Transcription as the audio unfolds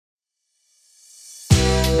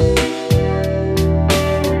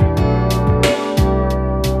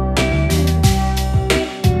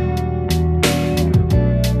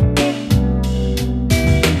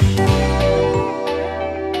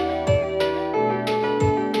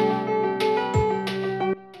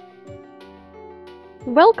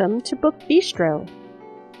Welcome to Book Bistro,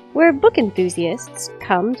 where book enthusiasts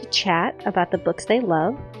come to chat about the books they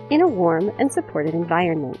love in a warm and supportive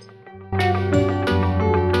environment.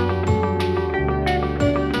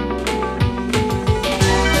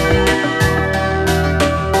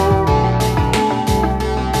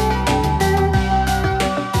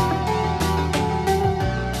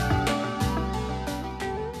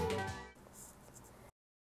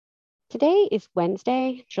 Today is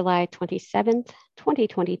Wednesday, July 27th,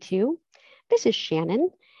 2022. This is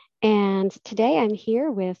Shannon, and today I'm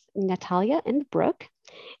here with Natalia and Brooke,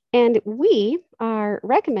 and we are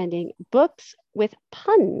recommending books with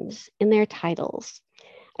puns in their titles.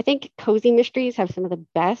 I think cozy mysteries have some of the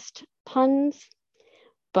best puns,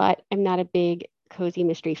 but I'm not a big cozy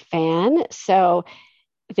mystery fan, so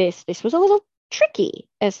this was a little tricky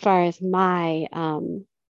as far as my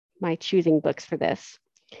choosing books for this.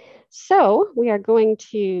 So we are going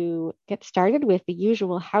to get started with the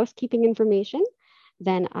usual housekeeping information.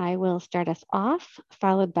 Then I will start us off,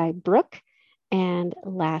 followed by Brooke, and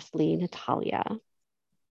lastly, Natalia.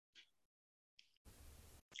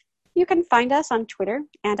 You can find us on Twitter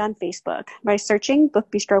and on Facebook by searching Book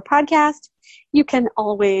Bistro Podcast. You can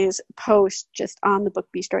always post just on the Book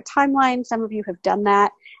Bistro timeline. Some of you have done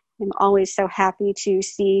that. I'm always so happy to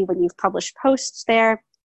see when you've published posts there.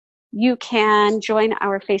 You can join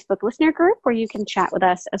our Facebook listener group where you can chat with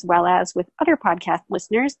us as well as with other podcast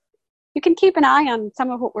listeners. You can keep an eye on some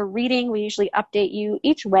of what we're reading. We usually update you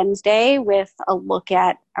each Wednesday with a look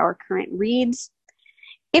at our current reads.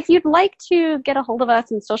 If you'd like to get a hold of us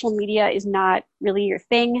and social media is not really your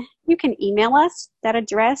thing, you can email us. That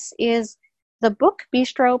address is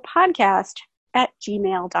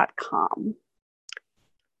thebookbistropodcast@gmail.com.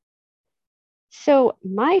 So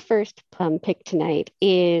my first pick tonight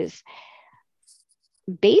is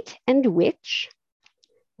Bait and Witch,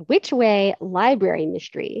 Which Way Library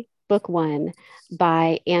Mystery, Book 1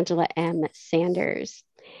 by Angela M. Sanders.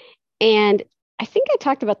 And I think I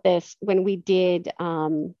talked about this when we did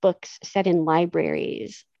books set in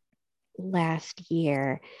libraries last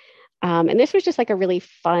year. And this was just like a really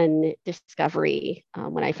fun discovery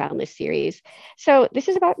when I found this series. So this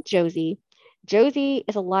is about Josie. Josie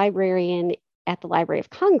is a librarian at the Library of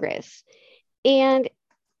Congress. And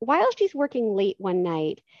while she's working late one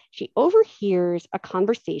night, she overhears a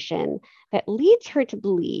conversation that leads her to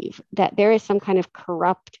believe that there is some kind of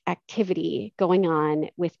corrupt activity going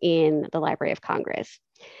on within the Library of Congress.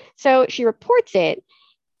 So she reports it,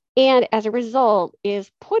 and as a result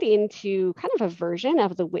is put into kind of a version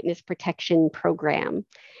of the witness protection program.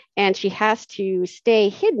 And she has to stay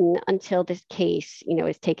hidden until this case,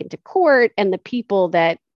 is taken to court, and the people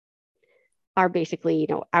that are basically,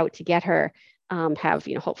 out to get her have,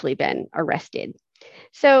 hopefully been arrested.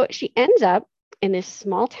 So she ends up in this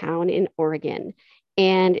small town in Oregon,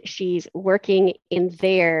 and she's working in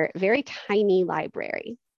their very tiny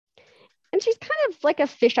library. And she's kind of like a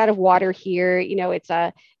fish out of water here. It's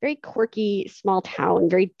a very quirky small town,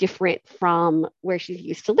 very different from where she's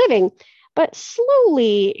used to living. But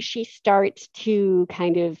slowly she starts to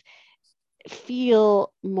kind of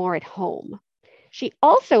feel more at home. She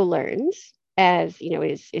also learns, as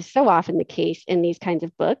is so often the case in these kinds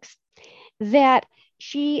of books, that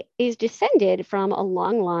she is descended from a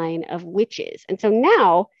long line of witches. And so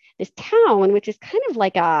now this town, which is kind of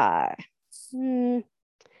like a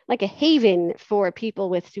haven for people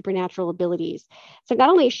with supernatural abilities. So not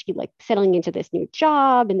only is she like settling into this new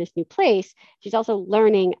job in this new place, she's also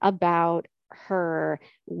learning about her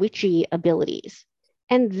witchy abilities.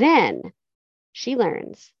 And then she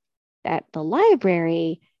learns that the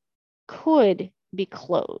library could be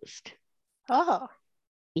closed. Oh.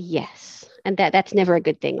 Yes. And that's never a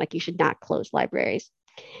good thing. Like, you should not close libraries.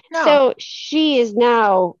 No. So she is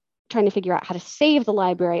now trying to figure out how to save the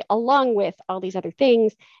library along with all these other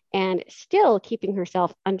things, and still keeping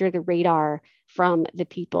herself under the radar from the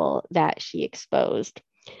people that she exposed.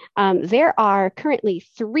 There are currently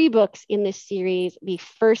 3 books in this series. The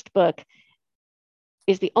first book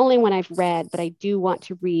is the only one I've read, but I do want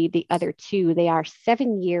to read the other 2. They are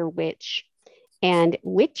 7-Year Witch and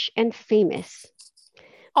Witch and Famous.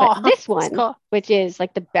 But this one, cool, which is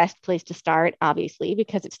like the best place to start, obviously,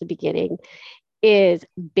 because it's the beginning, is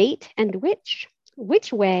Bait and Witch,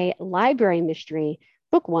 Which Way Library Mystery,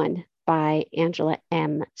 Book 1 by Angela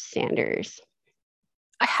M. Sanders.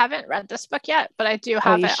 I haven't read this book yet, but I do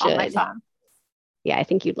have it on my phone. Yeah, I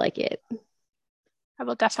think you'd like it. I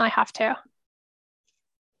will definitely have to.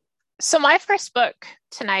 So my first book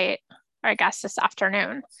tonight, or I guess this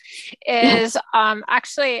afternoon, is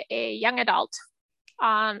actually a young adult.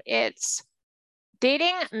 It's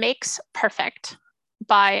Dating Makes Perfect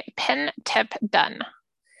by Pin Tip Dunn.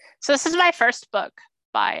 So this is my first book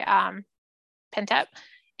by Pintip,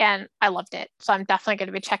 and I loved it. So I'm definitely going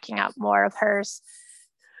to be checking out more of hers.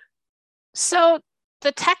 So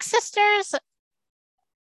the Tech Sisters,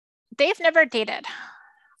 they've never dated.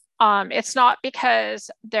 It's not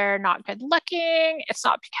because they're not good looking. It's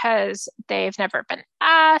not because they've never been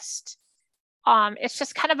asked. It's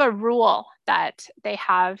just kind of a rule that they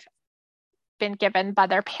have been given by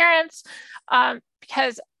their parents,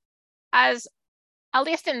 because as at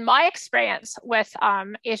least in my experience with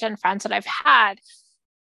Asian friends that I've had,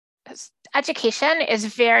 education is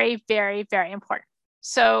very, very, very important.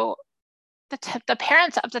 So the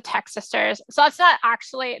parents of the Tech Sisters, so it's not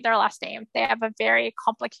actually their last name. They have a very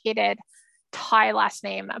complicated Thai last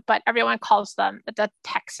name, but everyone calls them the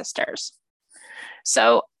Tech Sisters.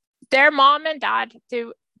 So their mom and dad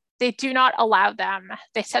they do not allow them.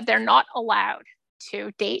 They said they're not allowed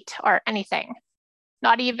to date or anything,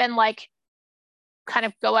 not even like kind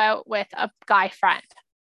of go out with a guy friend.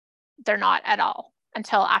 They're not at all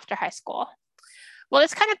until after high school. Well,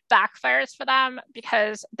 this kind of backfires for them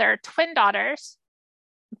because their twin daughters,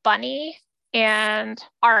 Bunny and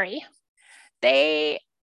Ari, they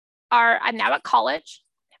are now at college,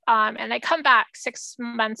 and they come back 6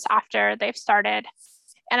 months after they've started.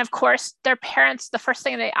 And of course, their parents, the first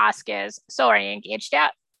thing they ask is, so are you engaged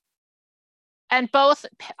yet? And both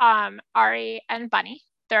Ari and Bunny,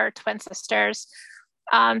 their twin sisters,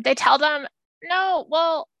 they tell them, no,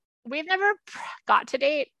 well, we've never got to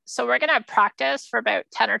date, so we're going to practice for about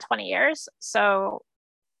 10 or 20 years. So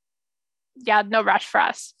yeah, no rush for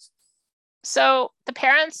us. So the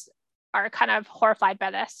parents are kind of horrified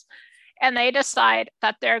by this, and they decide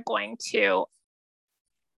that they're going to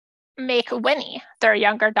make Winnie, their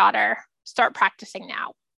younger daughter, start practicing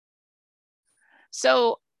now.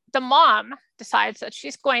 So the mom decides that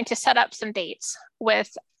she's going to set up some dates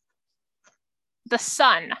with the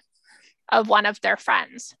son of one of their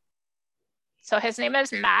friends. So his name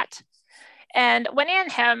is Matt. And Winnie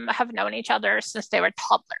and him have known each other since they were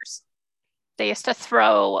toddlers. They used to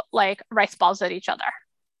throw like rice balls at each other.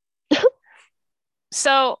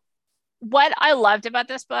 So what I loved about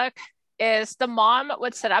this book is the mom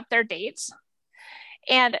would set up their dates,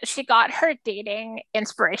 and she got her dating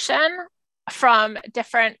inspiration from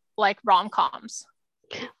different like rom-coms.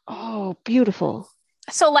 Oh, beautiful.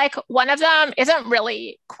 So like one of them isn't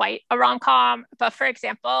really quite a rom-com, but for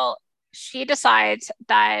example, she decides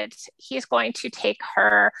that he's going to take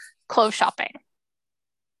her clothes shopping,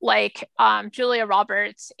 like Julia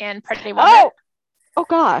Roberts in Pretty Woman. Oh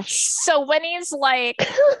gosh. So Winnie's like,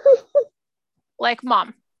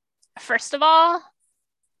 Mom, first of all,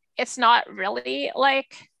 it's not really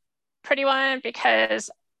like Pretty Woman because,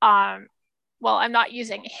 I'm not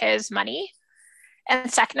using his money.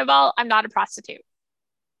 And second of all, I'm not a prostitute.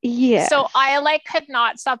 Yeah. So I like could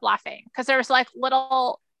not stop laughing because there was like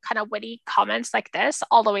little kind of witty comments like this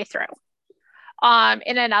all the way through.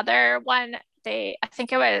 In another one, I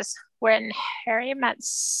think it was When Harry Met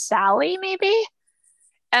Sally, maybe.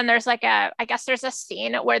 And there's like I guess there's a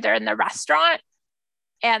scene where they're in the restaurant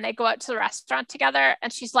and they go out to the restaurant together.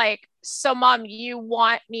 And she's like, so Mom, you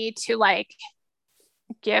want me to like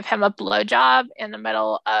give him a blowjob in the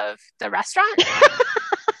middle of the restaurant?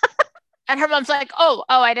 And her mom's like, oh,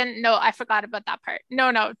 I didn't know. I forgot about that part.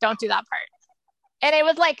 No, don't do that part. And it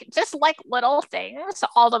was like, just like little things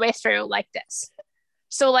all the way through like this.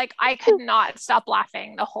 So like, I could not stop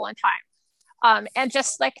laughing the whole time. And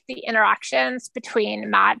just like the interactions between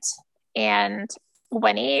Matt and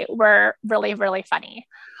Winnie were really, really funny.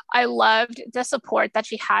 I loved the support that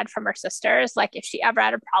she had from her sisters. Like if she ever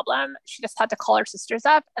had a problem, she just had to call her sisters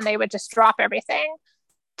up and they would just drop everything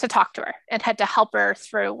to talk to her and had to help her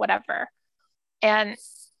through whatever. And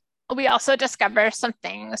we also discovered some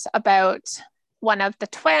things about one of the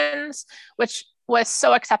twins, which was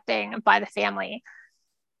so accepting by the family.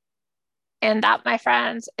 And that, my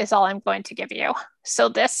friends, is all I'm going to give you. So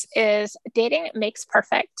this is Dating Makes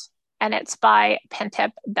Perfect, and it's by Pintip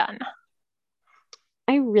Dunn.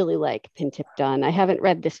 I really like Pintip Dunn. I haven't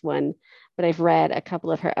read this one, but I've read a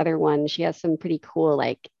couple of her other ones. She has some pretty cool,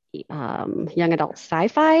 like, young adult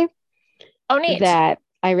sci-fi that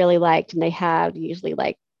I really liked, and they have usually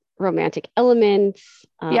like romantic elements.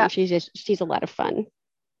 She's a lot of fun.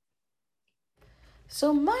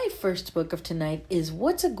 So my first book of tonight is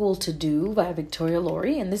What's a Ghoul to Do by Victoria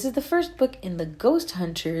Laurie, and this is the first book in the Ghost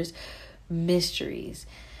Hunters mysteries.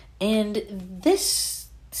 And this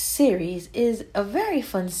series is a very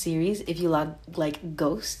fun series if you like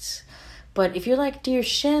ghosts, but if you're like Dear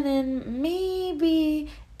Shannon,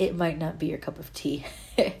 maybe it might not be your cup of tea.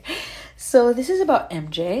 So this is about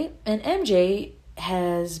MJ, and MJ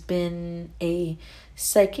has been a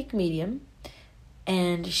psychic medium,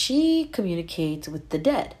 and she communicates with the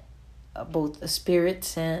dead, both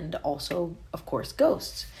spirits and also, of course,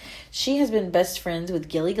 ghosts. She has been best friends with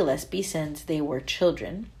Gilly Gillespie since they were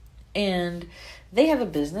children, and they have a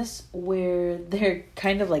business where they're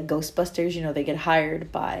kind of like Ghostbusters. You know, they get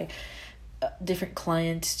hired by different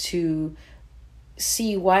clients to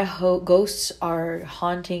see why ghosts are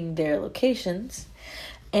haunting their locations.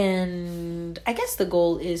 And I guess the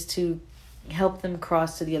goal is to help them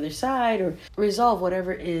cross to the other side or resolve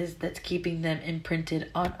whatever it is that's keeping them imprinted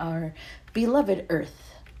on our beloved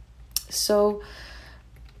Earth. So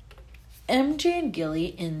MJ and Gilly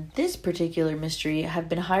in this particular mystery have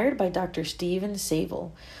been hired by Dr. Stephen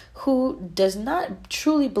Sable, who does not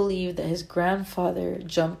truly believe that his grandfather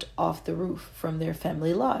jumped off the roof from their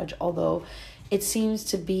family lodge, although it seems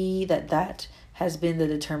to be that has been the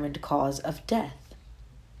determined cause of death.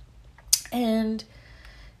 And,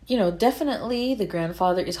 you know, definitely the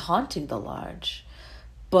grandfather is haunting the lodge,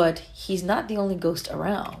 but he's not the only ghost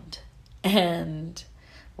around. And,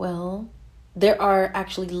 well, there are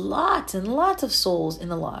actually lots and lots of souls in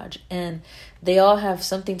the lodge, and they all have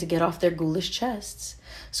something to get off their ghoulish chests.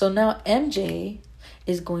 So now MJ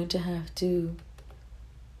is going to have to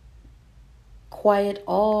quiet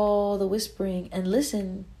all the whispering and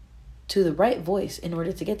listen to the right voice in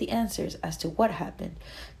order to get the answers as to what happened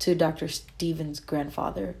to Dr. Stephen's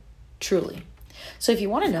grandfather, truly. So if you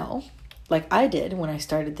want to know, like I did when I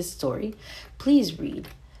started this story, please read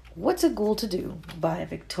What's a Ghoul to Do by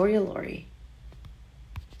Victoria Laurie.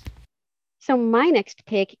 So my next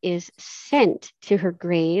pick is Sent to Her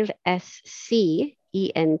Grave,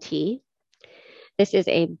 SCENT. This is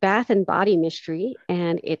a bath and body mystery,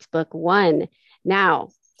 and it's book 1. Now,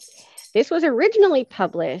 this was originally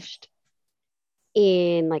published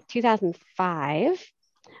in like 2005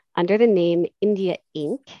 under the name India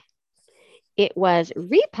Inc. It was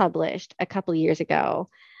republished a couple years ago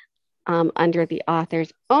under the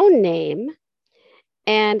author's own name.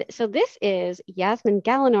 And so this is Yasmin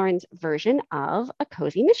Galenorn's version of a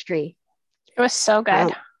cozy mystery. It was so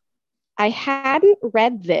good. I hadn't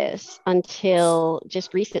read this until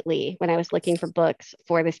just recently when I was looking for books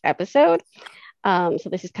for this episode. So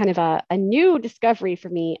this is kind of a new discovery for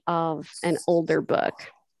me of an older book.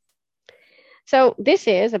 So this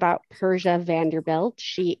is about Persia Vanderbilt.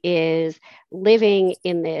 She is living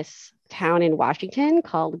in this town in Washington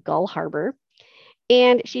called Gull Harbor,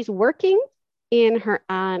 and she's working in her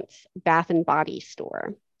aunt's bath and body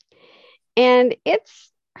store. And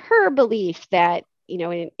it's her belief that, you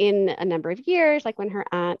know, in a number of years, like when her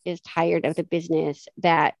aunt is tired of the business,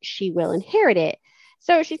 that she will inherit it.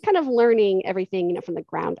 So she's kind of learning everything, you know, from the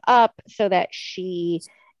ground up so that she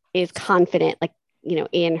is confident, like, you know,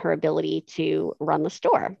 in her ability to run the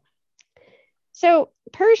store. So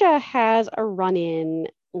Persia has a run-in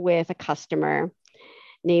with a customer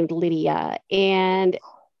named Lydia, and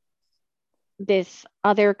this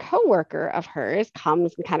other coworker of hers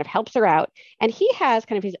comes and kind of helps her out. And he has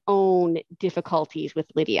kind of his own difficulties with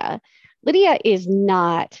Lydia. Lydia is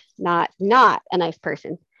not a nice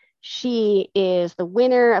person. She is the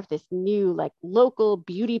winner of this new like local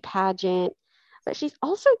beauty pageant, but she's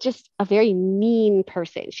also just a very mean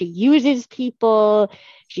person. She uses people.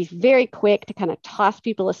 She's very quick to kind of toss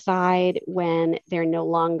people aside when they're no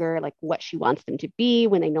longer like what she wants them to be,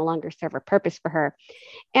 when they no longer serve a purpose for her.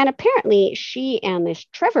 And apparently she and this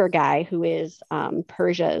Trevor guy, who is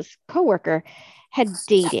Persia's coworker, had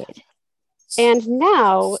dated. And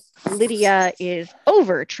now Lydia is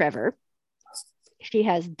over Trevor. She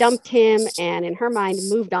has dumped him and in her mind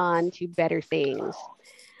moved on to better things.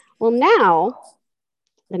 Well, now,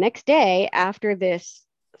 the next day after this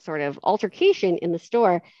sort of altercation in the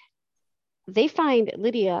store, they find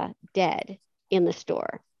Lydia dead in the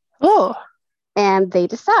store. Oh. And they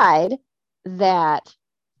decide that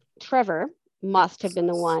Trevor must have been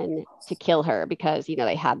the one to kill her because, you know,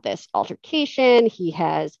 they had this altercation. He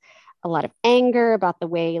has a lot of anger about the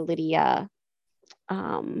way Lydia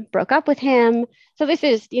broke up with him. So this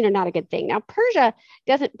is, you know, not a good thing. Now, Persia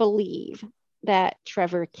doesn't believe that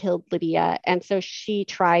Trevor killed Lydia, and so she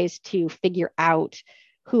tries to figure out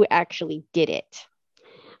who actually did it.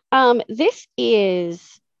 This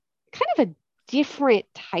is kind of a different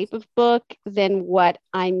type of book than what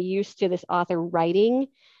I'm used to this author writing.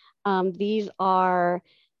 These are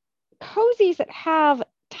cozies that have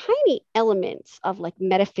tiny elements of like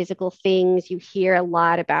metaphysical things. You hear a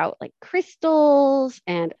lot about like crystals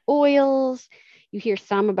and oils. You hear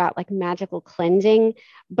some about like magical cleansing,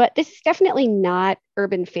 but this is definitely not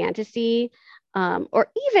urban fantasy,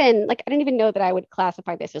 or even like, I don't even know that I would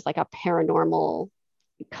classify this as like a paranormal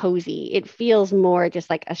cozy. It feels more just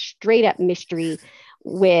like a straight up mystery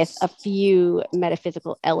with a few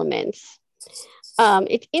metaphysical elements.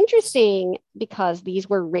 It's interesting because these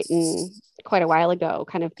were written quite a while ago,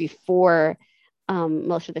 kind of before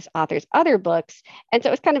most of this author's other books, and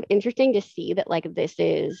so it's kind of interesting to see that like this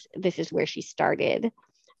is where she started.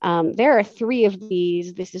 There are 3 of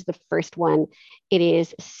these. This is the first one. It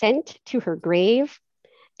is Sent to Her Grave,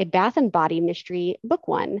 a Bath and Body Mystery, Book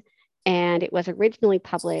 1, and it was originally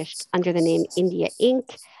published under the name India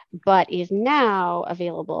Inc., but is now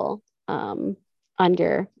available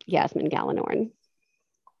under Yasmin Galenorn.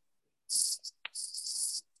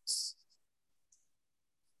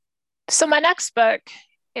 So my next book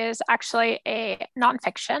is actually a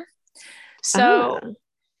nonfiction. So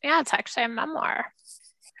yeah, it's actually a memoir.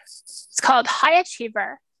 It's called High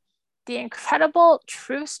Achiever, The Incredible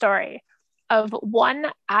True Story of One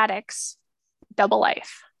Addict's Double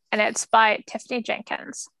Life. And it's by Tiffany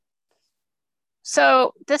Jenkins.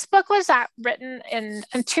 So this book was written in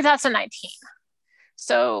 2019.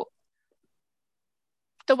 So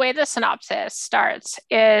the way the synopsis starts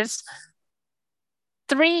is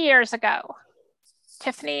 3 years ago,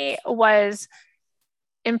 Tiffany was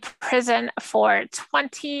in prison for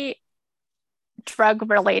 20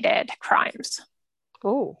 drug-related crimes.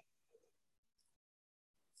 Oh.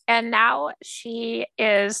 And now she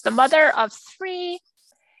is the mother of 3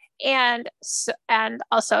 and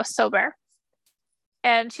also sober.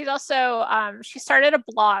 And she's also, she started a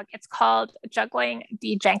blog. It's called Juggling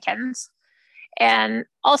D. Jenkins. And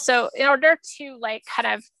also, in order to like kind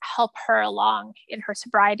of help her along in her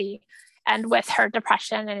sobriety and with her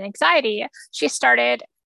depression and anxiety, she started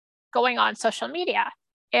going on social media.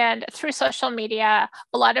 And through social media,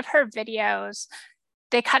 a lot of her videos,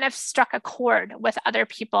 they kind of struck a chord with other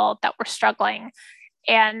people that were struggling.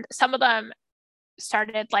 And some of them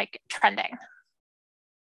started like trending.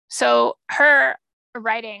 So her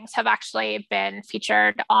writings have actually been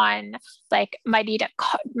featured on like mighty.com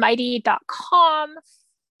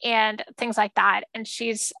and things like that. And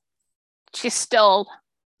she's still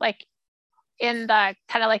like in the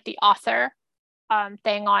kind of like the author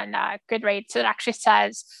thing on Goodreads. It actually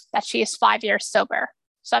says that she is 5 years sober.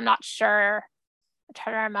 So I'm not sure. I'm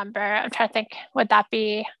trying to remember. I'm trying to think, would that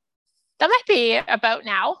be, that might be about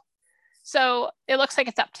now. So it looks like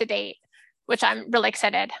it's up to date, which I'm really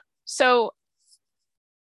excited. So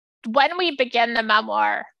when we begin the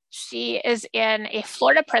memoir, she is in a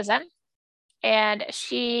Florida prison and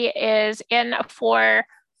she is in for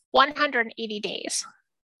 180 days.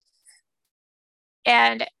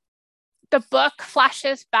 And the book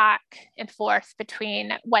flashes back and forth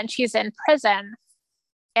between when she's in prison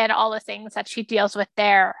and all the things that she deals with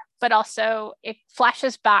there, but also it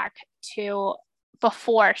flashes back to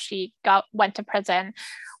before she went to prison,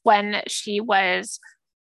 when she was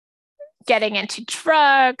getting into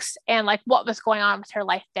drugs and like what was going on with her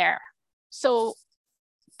life there. So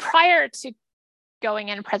prior to going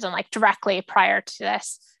in prison, like directly prior to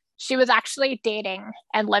this, she was actually dating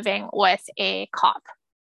and living with a cop.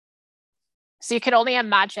 So you could only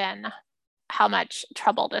imagine how much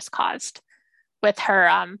trouble this caused with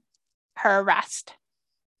her arrest.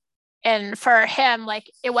 And for him,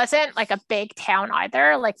 like it wasn't like a big town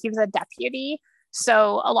either. Like he was a deputy.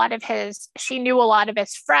 So she knew a lot of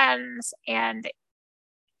his friends, and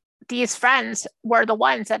these friends were the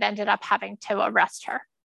ones that ended up having to arrest her.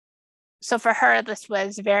 So for her, this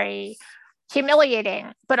was very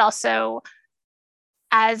humiliating, but also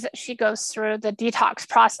as she goes through the detox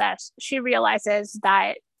process, she realizes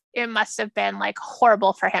that it must have been like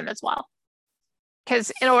horrible for him as well.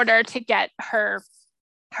 Because in order to get her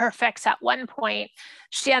fix at one point,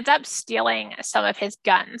 she ends up stealing some of his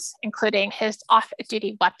guns, including his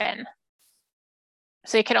off-duty weapon.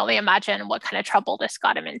 So you can only imagine what kind of trouble this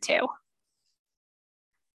got him into.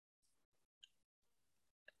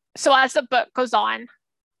 So as the book goes on,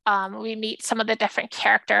 we meet some of the different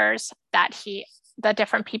characters the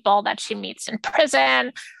different people that she meets in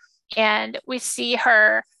prison, and we see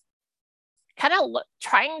her kind of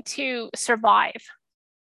trying to survive.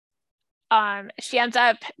 She ends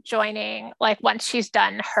up joining, like once she's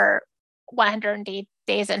done her 180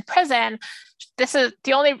 days in prison, this is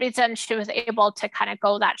the only reason she was able to kind of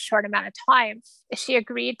go that short amount of time, is she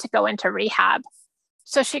agreed to go into rehab.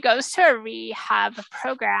 So she goes to a rehab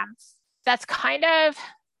program that's kind of,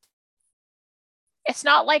 it's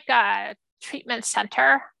not like a treatment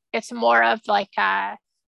center. It's more of like a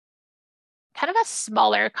kind of a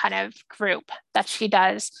smaller kind of group that she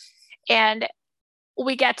does. And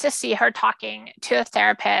we get to see her talking to a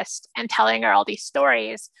therapist and telling her all these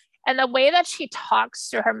stories. And the way that she talks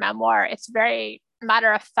through her memoir, it's very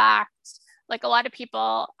matter of fact, Like a lot of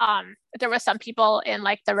people, there were some people in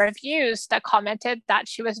like the reviews that commented that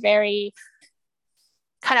she was very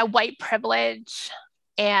kind of white privilege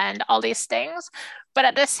and all these things. But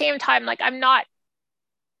at the same time, like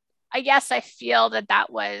I guess I feel that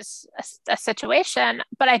that was a situation,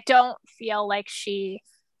 but I don't feel like she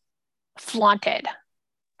flaunted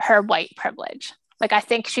her white privilege. Like I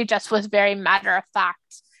think she just was very matter of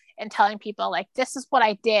fact and telling people like, this is what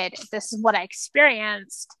I did, this is what I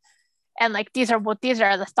experienced, and like these are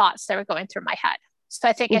the thoughts that were going through my head. So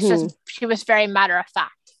I think it's just she was very matter of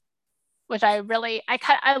fact, which I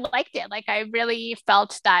liked it. Like I really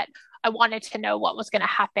felt that I wanted to know what was going to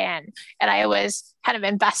happen, and I was kind of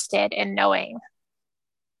invested in knowing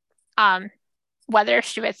whether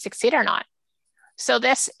she would succeed or not. So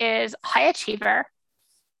this is High Achiever,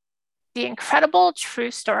 the incredible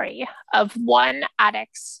true story of one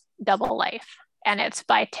addict's double life, and it's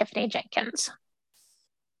by Tiffany Jenkins.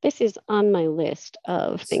 This is on my list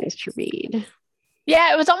of things to read.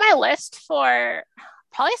 Yeah, it was on my list for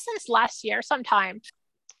probably since last year sometime.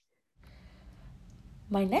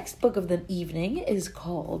 My next book of the evening is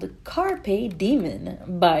called Carpe Demon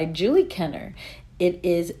by Julie Kenner. It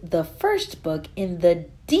is the first book in the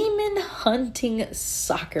Demon Hunting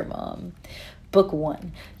Soccer Mom. Book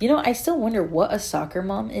 1. You know, I still wonder what a soccer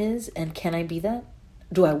mom is, and can I be that?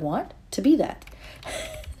 Do I want to be that?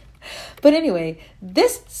 But anyway,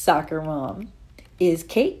 this soccer mom is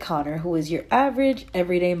Kate Connor, who is your average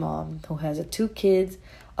everyday mom who has 2 kids,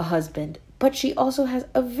 a husband, but she also has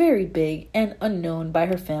a very big and unknown by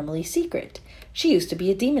her family secret. She used to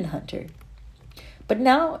be a demon hunter. But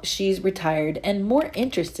now she's retired and more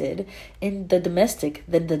interested in the domestic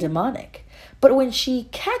than the demonic. But when she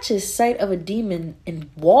catches sight of a demon in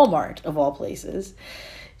Walmart, of all places,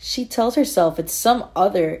 she tells herself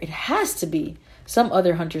it has to be some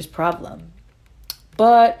other hunter's problem.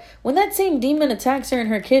 But when that same demon attacks her in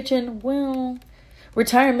her kitchen, well,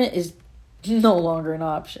 retirement is no longer an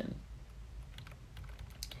option.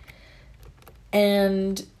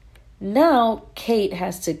 And now Kate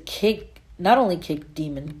has to not only kick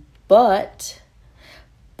demon, but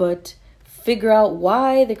figure out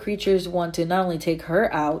why the creatures want to not only take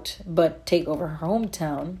her out, but take over her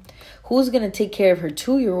hometown. Who's going to take care of her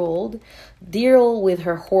 2-year-old, deal with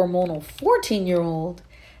her hormonal 14-year-old,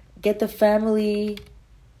 get the family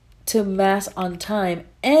to mass on time,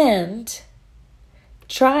 and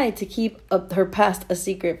try to keep her past a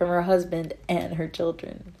secret from her husband and her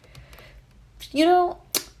children. You know,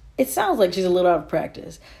 it sounds like she's a little out of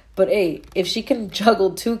practice, but hey, if she can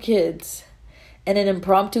juggle 2 kids and an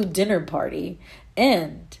impromptu dinner party,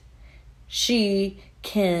 and she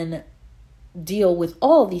can deal with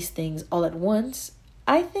all these things all at once,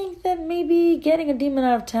 I think that maybe getting a demon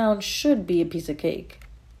out of town should be a piece of cake.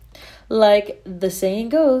 Like the saying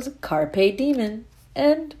goes, carpe demon.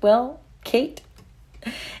 And, well, Kate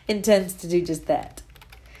intends to do just that.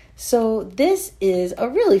 So this is a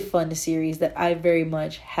really fun series that I very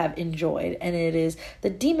much have enjoyed, and it is The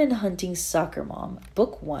Demon Hunting Soccer Mom,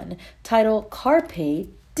 Book 1, title Carpe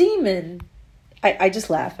Demon. I just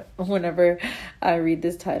laugh whenever I read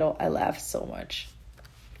this title. I laugh so much.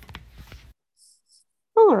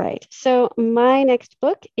 All right, so my next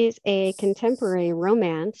book is a contemporary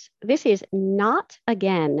romance. This is Knot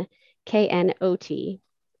Again, Knot,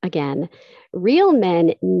 again, Real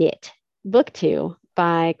Men Knit, Book 2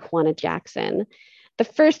 by Kwana Jackson. The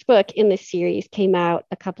first book in this series came out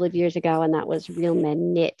a couple of years ago, and that was Real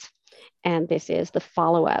Men Knit, and this is the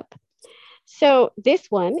follow-up. So this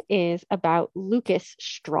one is about Lucas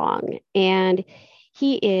Strong, and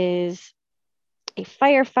he is a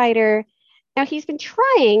firefighter. Now, he's been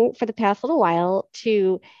trying for the past little while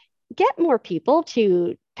to get more people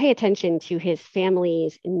to pay attention to his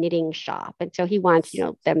family's knitting shop. And so he wants,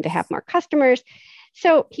 them to have more customers.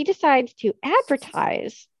 So he decides to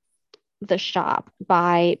advertise the shop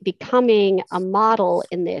by becoming a model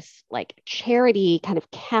in this like charity kind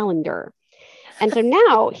of calendar. And so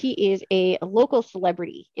now he is a local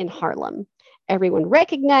celebrity in Harlem. Everyone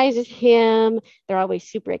recognizes him. They're always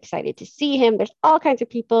super excited to see him. There's all kinds of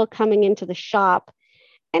people coming into the shop.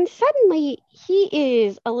 And suddenly he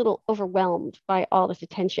is a little overwhelmed by all this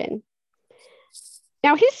attention.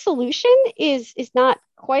 Now, his solution is not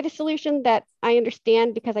quite a solution that I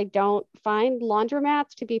understand, because I don't find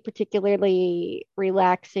laundromats to be particularly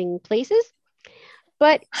relaxing places.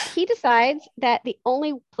 But he decides that the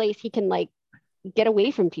only place he can get away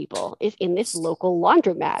from people is in this local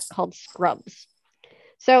laundromat called Scrubs.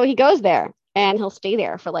 So he goes there and he'll stay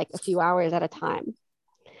there for a few hours at a time.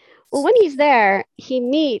 Well, when he's there, he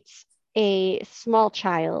meets a small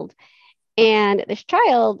child, And this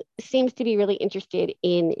child seems to be really interested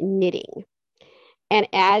in knitting. And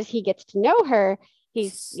as he gets to know her,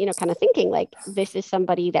 he's, kind of thinking like, this is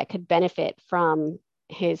somebody that could benefit from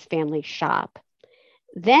his family shop.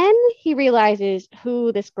 Then he realizes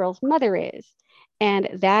who this girl's mother is. And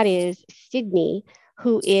that is Sydney,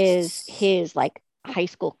 who is his like high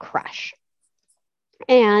school crush.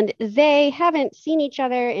 And they haven't seen each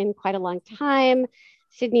other in quite a long time.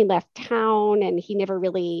 Sydney left town and he never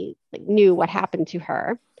really knew what happened to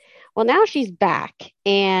her. Well, now she's back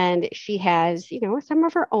and she has, some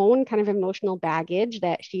of her own kind of emotional baggage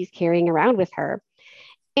that she's carrying around with her.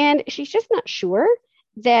 And she's just not sure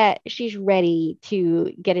that she's ready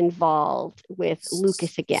to get involved with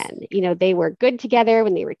Lucas again. They were good together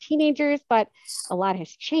when they were teenagers, but a lot has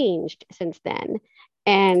changed since then.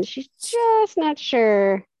 And she's just not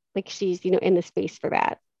sure, like she's, in the space for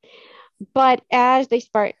that. But as they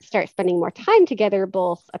start spending more time together,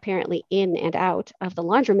 both apparently in and out of the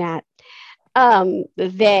laundromat,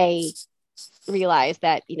 they realize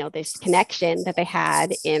that, this connection that they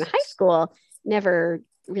had in high school never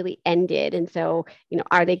really ended. And so,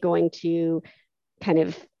 are they going to kind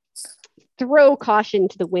of throw caution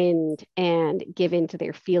to the wind and give in to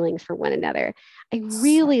their feelings for one another? I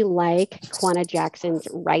really like Kwanna Jackson's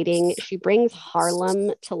writing. She brings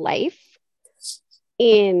Harlem to life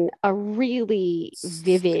in a really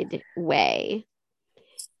vivid way.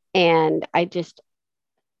 And I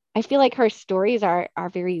feel like her stories are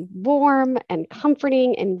very warm and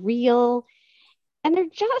comforting and real. And they're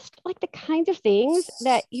just like the kinds of things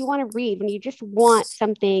that you want to read when you just want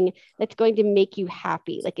something that's going to make you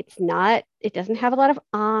happy. Like it doesn't have a lot of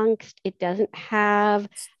angst. It doesn't have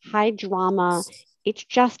high drama. It's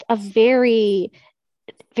just a very,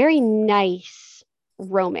 very nice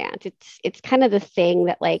romance. It's kind of the thing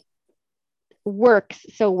that like works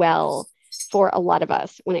so well for a lot of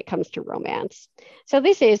us when it comes to romance. So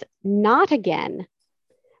this is Not Again,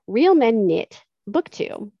 Real Men Knit, Book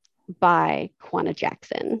 2 by Kwanna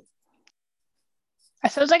Jackson.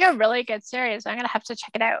 It sounds like a really good series. I'm going to have to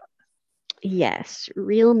check it out. Yes,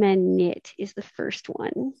 Real Men Knit is the first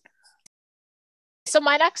one. So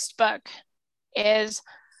my next book is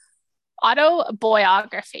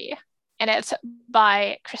autobiography, and it's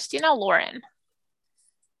by Christina Lauren.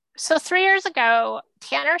 So 3 years ago,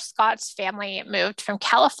 Tanner Scott's family moved from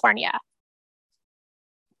California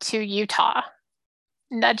to Utah,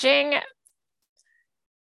 nudging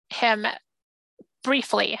him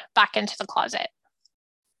briefly back into the closet.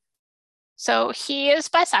 So he is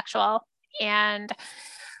bisexual, and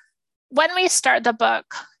when we start the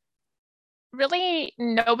book, really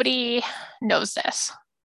nobody knows this.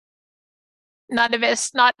 None of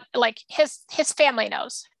his, not like his family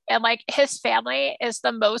knows. And like his family is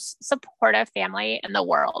the most supportive family in the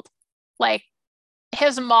world. Like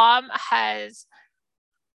his mom has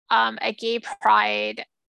a gay pride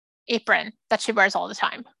apron that she wears all the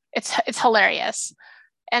time. It's hilarious.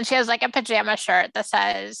 And she has like a pajama shirt that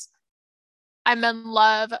says, "I'm in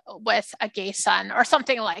love with a gay son," or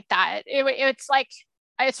something like that. It's like,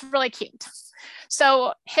 it's really cute.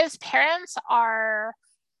 So his parents are,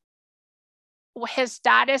 his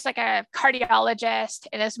dad is like a cardiologist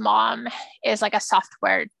and his mom is like a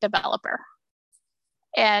software developer.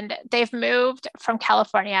 And they've moved from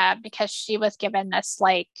California because she was given this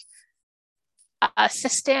like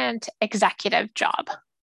assistant executive job.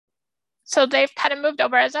 So they've kind of moved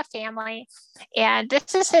over as a family. And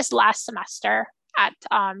this is his last semester at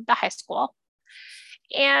the high school.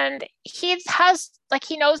 And he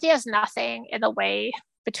knows he has nothing in the way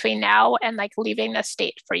between now and like leaving the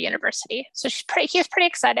state for university. So he's pretty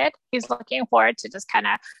excited. He's looking forward to just kind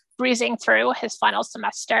of breezing through his final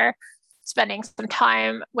semester, spending some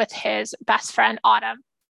time with his best friend Autumn,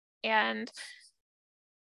 and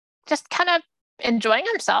just kind of enjoying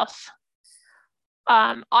himself.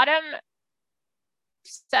 Autumn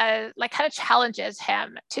says, like, kind of challenges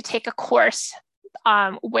him to take a course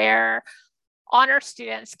where honor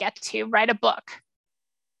students get to write a book,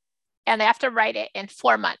 and they have to write it in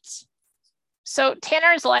 4 months. So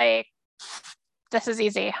Tanner's like, this is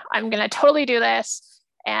easy. I'm going to totally do this,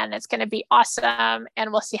 and it's going to be awesome,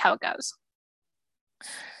 and we'll see how it goes.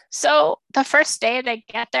 So the first day they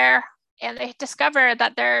get there, and they discover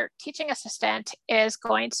that their teaching assistant is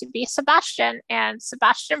going to be Sebastian. And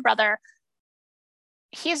Sebastian brother,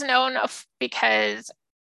 he's known because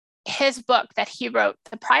his book that he wrote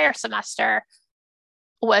the prior semester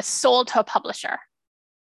was sold to a publisher.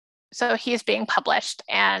 So he's being published.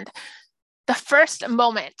 And the first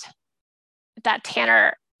moment that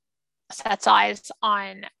Tanner sets eyes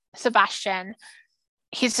on Sebastian,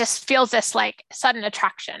 he just feels this like sudden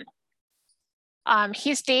attraction.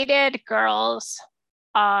 He's dated girls.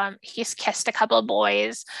 He's kissed a couple of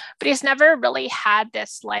boys, but he's never really had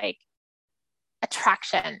this like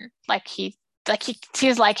attraction. He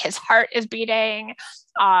sees like his heart is beating.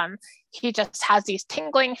 He just has these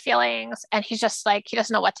tingling feelings, and he's just like, he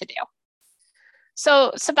doesn't know what to do.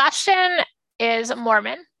 So Sebastian is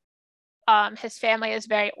Mormon. His family is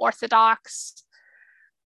very Orthodox.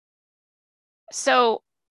 So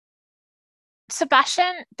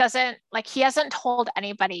Sebastian he hasn't told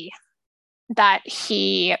anybody that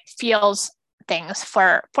he feels things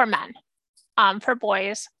for men, for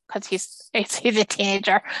boys, because he's a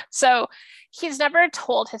teenager. So he's never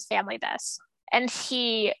told his family this. And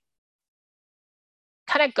he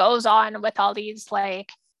kind of goes on with all these like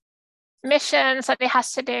missions that he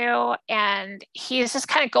has to do. And he's just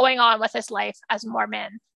kind of going on with his life as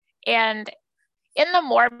Mormon. And in the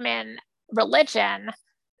Mormon religion,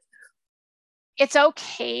 it's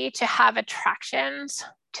okay to have attractions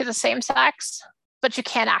to the same sex, but you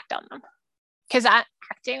can't act on them, because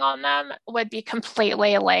acting on them would be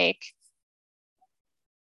completely like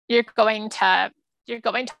you're going to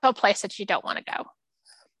a place that you don't want to go.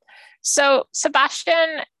 So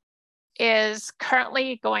Sebastian is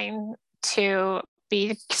currently going to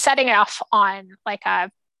be setting off on like a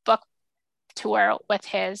book tour with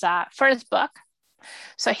his for his book.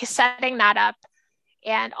 So he's setting that up,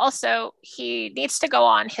 and also he needs to go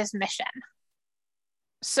on his mission.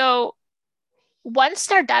 So once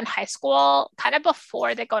they're done high school, kind of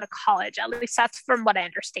before they go to college, at least that's from what I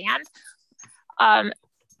understand,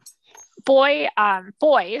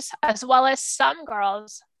 boys, as well as some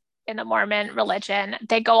girls in the Mormon religion,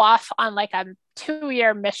 they go off on like a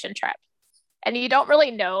 2-year mission trip. And you don't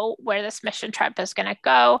really know where this mission trip is going to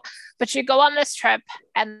go, but you go on this trip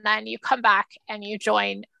and then you come back and you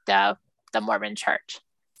join the Mormon church.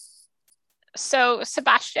 So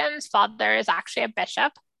Sebastian's father is actually a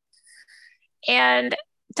bishop. And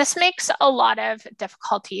this makes a lot of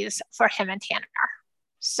difficulties for him and Tanner.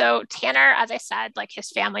 So Tanner, as I said, like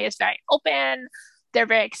his family is very open, they're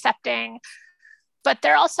very accepting, but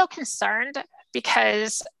they're also concerned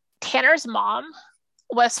because Tanner's mom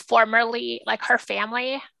was formerly, like her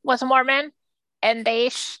family was Mormon, and they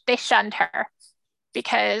shunned her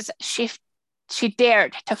because she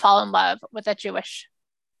dared to fall in love with a Jewish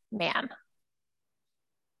man.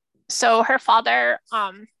 So her father,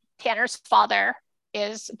 Tanner's father,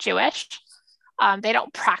 is Jewish. They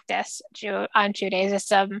don't practice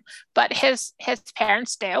Judaism, but his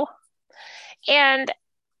parents do. And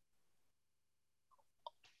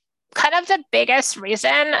kind of the biggest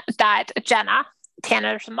reason that Jenna,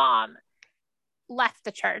 Tanner's mom, left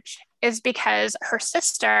the church is because her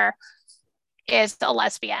sister is a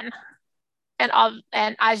lesbian.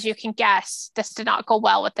 And as you can guess, this did not go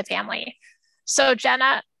well with the family. So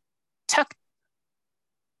Jenna took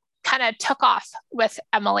off with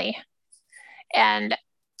Emily and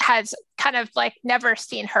has kind of like never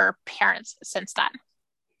seen her parents since then.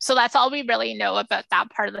 So that's all we really know about that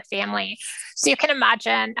part of the family. So you can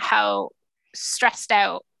imagine how stressed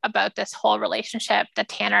out about this whole relationship that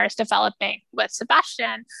Tanner is developing with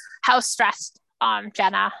Sebastian, how stressed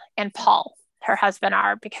Jenna and Paul, her husband,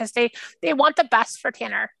 are, because they want the best for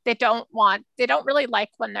Tanner. They don't really like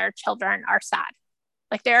when their children are sad.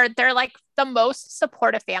 Like they're like the most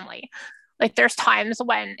supportive family. Like there's times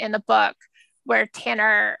when in the book where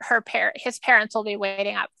Tanner, his parents will be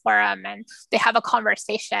waiting up for him and they have a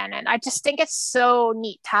conversation. And I just think it's so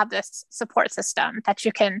neat to have this support system that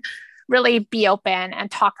you can really be open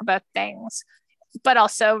and talk about things, but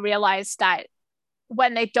also realize that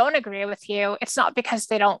when they don't agree with you, it's not because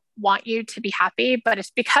they don't want you to be happy, but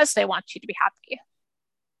it's because they want you to be happy.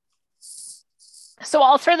 So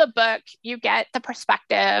all through the book, you get the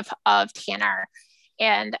perspective of Tanner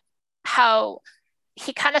and how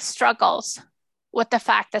he kind of struggles with the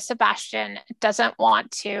fact that Sebastian doesn't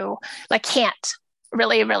want to, like, can't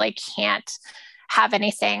have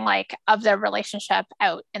anything like of their relationship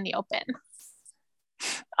out in the open.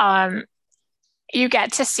 You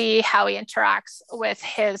get to see how he interacts with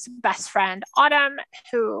his best friend, Autumn,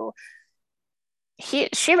 who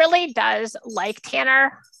she really does like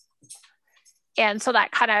Tanner. And so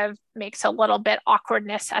that kind of makes a little bit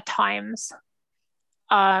awkwardness at times.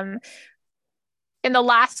 In the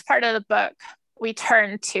last part of the book, we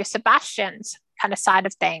turn to Sebastian's kind of side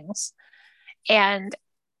of things. And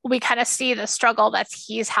we kind of see the struggle that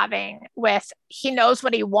he's having with, he knows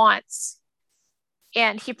what he wants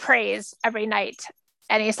and he prays every night.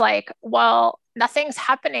 And he's like, well, nothing's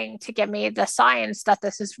happening to give me the signs that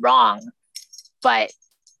this is wrong. But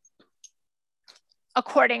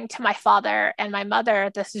according to my father and my mother,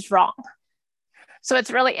 this is wrong. So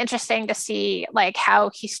it's really interesting to see like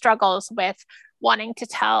how he struggles with wanting to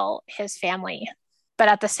tell his family, but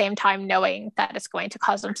at the same time knowing that it's going to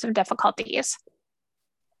cause them some difficulties.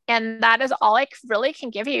 And that is all I really can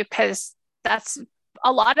give you, because that's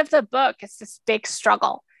a lot of the book. It's this big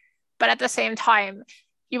struggle. But at the same time,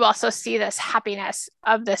 you also see this happiness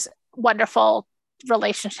of this wonderful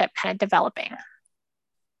relationship kind of developing.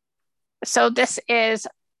 So this is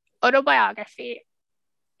autobiography,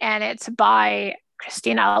 and it's by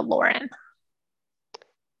Christina Lauren.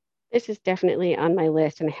 This is definitely on my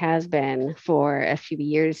list and has been for a few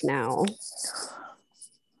years now.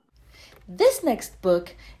 This next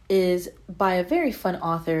book is by a very fun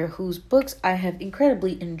author whose books I have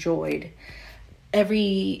incredibly enjoyed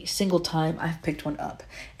every single time I've picked one up.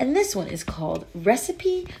 And this one is called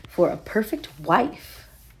Recipe for a Perfect Wife.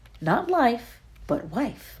 Not life, but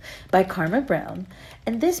wife, by Karma Brown.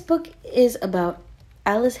 And this book is about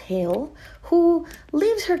Alice Hale, who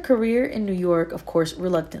leaves her career in New York, of course,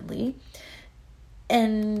 reluctantly.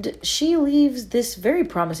 And she leaves this very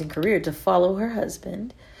promising career to follow her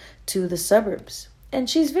husband to the suburbs. And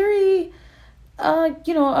she's very,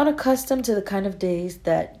 unaccustomed to the kind of days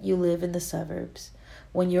that you live in the suburbs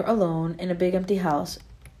when you're alone in a big empty house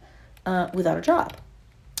without a job.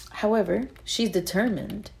 However, she's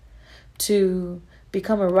determined to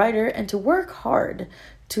become a writer and to work hard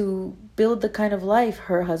to build the kind of life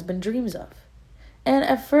her husband dreams of. And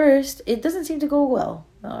at first, it doesn't seem to go well.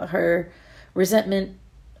 Her resentment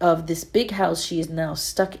of this big house she is now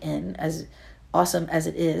stuck in, as awesome as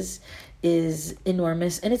it is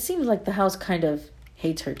enormous. And it seems like the house kind of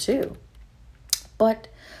hates her too. But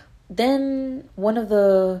then one of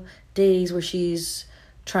the days where she's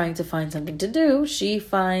trying to find something to do, she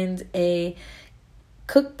finds a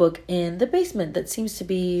cookbook in the basement that seems to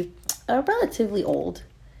be relatively old.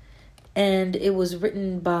 And it was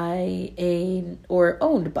written by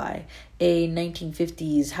owned by a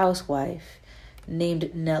 1950s housewife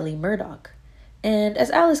named Nellie Murdoch. And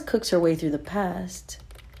as Alice cooks her way through the past,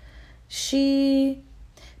 she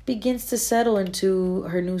begins to settle into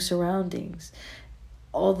her new surroundings.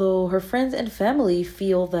 Although her friends and family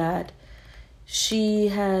feel that she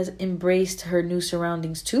has embraced her new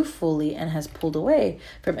surroundings too fully and has pulled away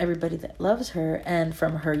from everybody that loves her and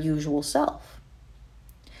from her usual self.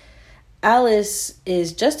 Alice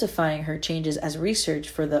is justifying her changes as research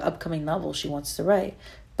for the upcoming novel she wants to write.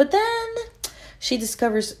 But then she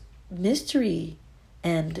discovers mystery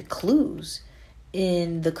and clues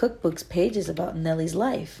in the cookbook's pages about Nellie's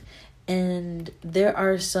life. And there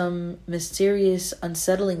are some mysterious,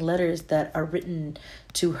 unsettling letters that are written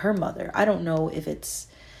to her mother. I don't know if it's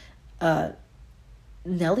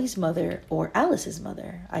Nellie's mother or Alice's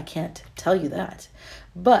mother. I can't tell you that.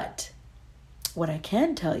 But what I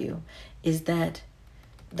can tell you is that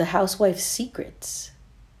the housewife's secrets,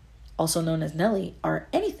 also known as Nellie, are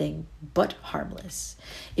anything but harmless.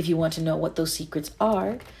 If you want to know what those secrets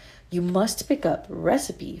are, you must pick up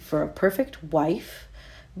Recipe for a Perfect Wife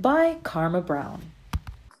by Karma Brown.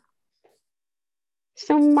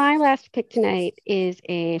 So my last pick tonight is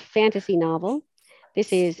a fantasy novel.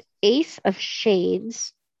 This is Ace of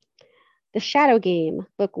Shades, The Shadow Game,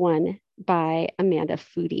 Book 1 by Amanda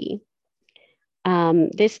Foody.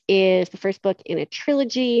 This is the first book in a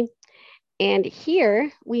trilogy. And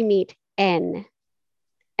here we meet N.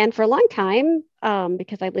 And for a long time,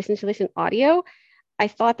 because I listened to this in audio, I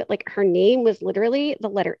thought that like her name was literally the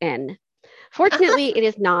letter N. Fortunately, it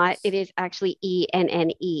is not. It is actually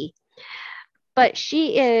ENNE. But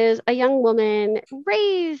she is a young woman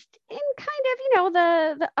raised in kind of,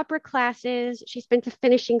 the upper classes. She's been to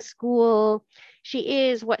finishing school. She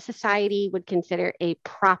is what society would consider a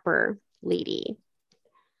proper lady.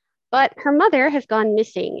 But her mother has gone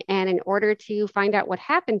missing. And in order to find out what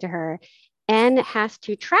happened to her, Anne has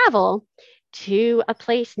to travel to a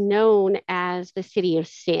place known as the City of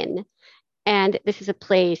Sin. And this is a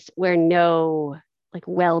place where no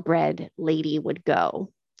well-bred lady would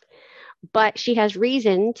go. But she has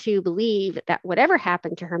reason to believe that whatever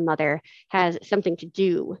happened to her mother has something to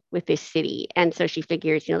do with this city. And so she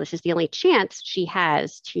figures, this is the only chance she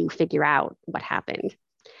has to figure out what happened.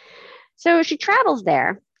 So she travels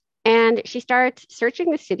there and she starts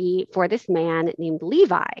searching the city for this man named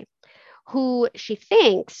Levi, who she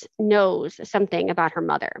thinks knows something about her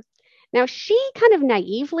mother. Now, she kind of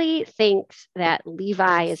naively thinks that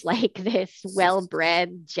Levi is like this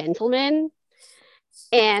well-bred gentleman.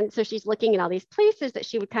 And so she's looking in all these places that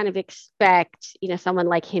she would kind of expect, someone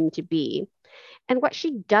like him to be. And what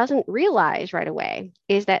she doesn't realize right away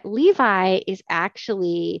is that Levi is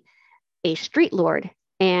actually a street lord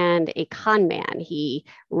and a con man. He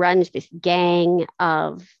runs this gang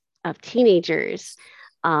of of teenagers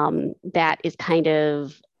that is kind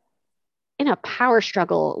of in a power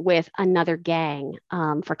struggle with another gang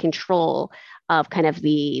for control of kind of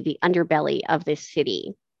the underbelly of this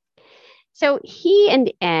city. So he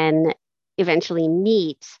and N eventually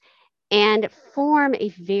meet and form a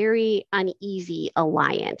very uneasy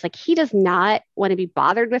alliance. Like he does not want to be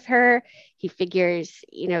bothered with her. He figures,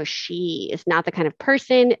 she is not the kind of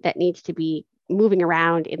person that needs to be moving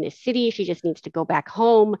around in this city. She just needs to go back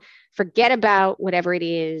home, forget about whatever it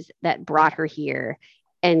is that brought her here,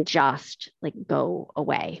 and just like go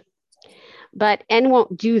away. But N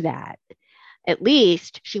won't do that. At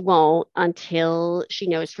least she won't until she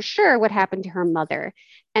knows for sure what happened to her mother.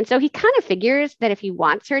 And so he kind of figures that if he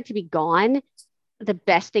wants her to be gone, the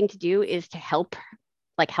best thing to do is to help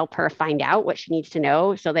her find out what she needs to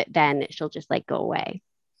know so that then she'll just like go away.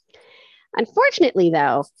 Unfortunately,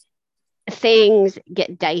 though, things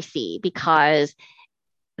get dicey because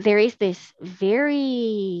there is this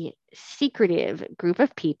very secretive group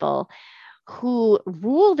of people who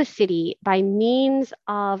rule the city by means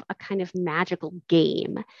of a kind of magical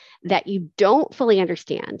game that you don't fully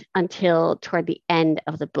understand until toward the end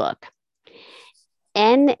of the book.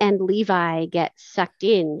 N and Levi get sucked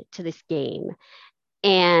into this game,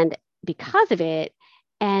 and because of it,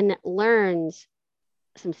 N learns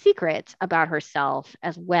some secrets about herself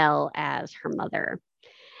as well as her mother.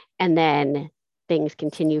 And then things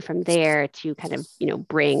continue from there to kind of,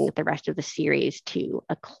 bring the rest of the series to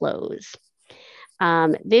a close.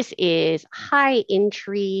 This is high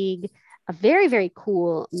intrigue, a very, very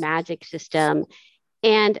cool magic system,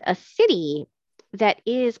 and a city that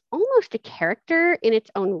is almost a character in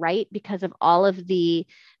its own right because of all of the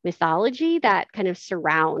mythology that kind of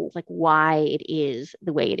surrounds like why it is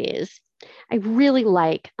the way it is. I really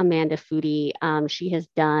like Amanda Foody. She has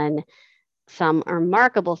done some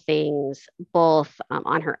remarkable things, both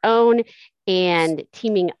on her own and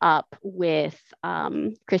teaming up with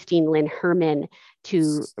Christine Lynn Herman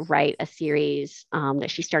to write a series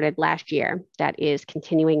that she started last year that is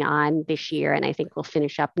continuing on this year, and I think will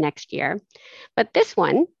finish up next year. But this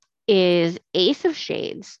one is Ace of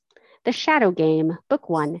Shades, The Shadow Game, Book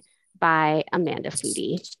 1 by Amanda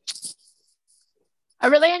Foody. I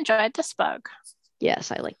really enjoyed this book.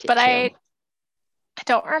 Yes, I liked it but too. I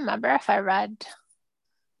don't remember if I read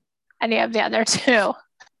any of the other two.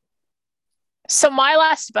 So my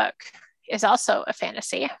last book is also a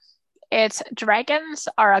fantasy. It's Dragons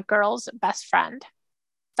Are a Girl's Best Friend,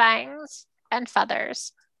 Fangs and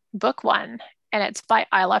Feathers, Book 1, and it's by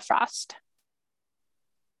Isla Frost.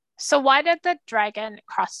 So why did the dragon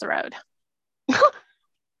cross the road?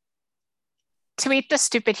 To eat the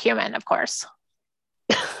stupid human, of course.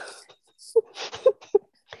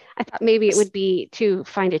 I thought maybe it would be to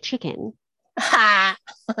find a chicken.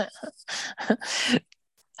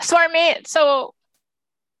 So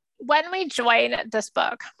when we join this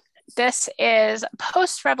book, this is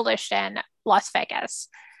post-revolution Las Vegas.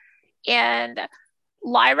 And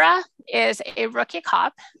Lyra is a rookie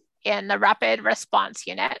cop in the rapid response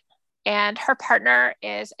unit, and her partner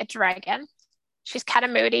is a dragon. She's kind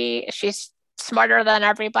of moody. She's smarter than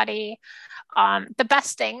everybody. The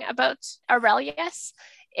best thing about Aurelius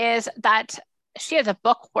is that she is a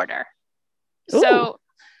book hoarder. Ooh. So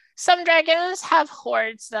some dragons have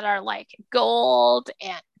hoards that are like gold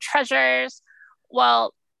and treasures.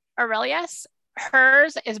 Well, Aurelius,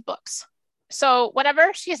 hers is books. So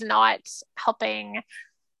whenever she's not helping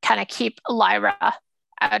kind of keep Lyra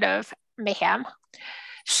out of mayhem,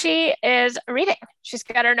 she is reading. She's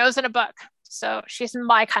got her nose in a book. So she's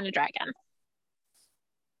my kind of dragon.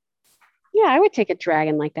 Yeah, I would take a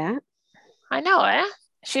dragon like that. I know, eh?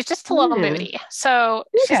 She's just a little moody. So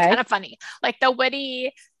she's kind of funny. Like the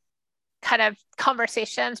witty kind of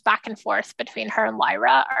conversations back and forth between her and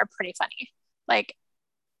Lyra are pretty funny. Like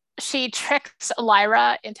she tricks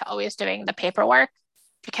Lyra into always doing the paperwork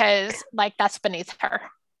because like that's beneath her.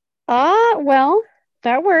 Well,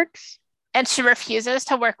 that works. And she refuses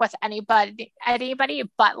to work with anybody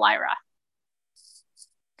but Lyra.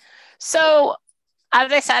 So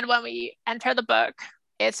as I said, when we enter the book,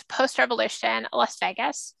 it's post-revolution Las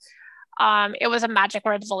Vegas. It was a magic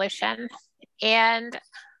revolution, and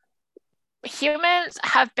humans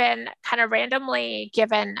have been kind of randomly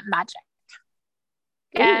given magic.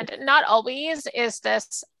 Ooh. And not always is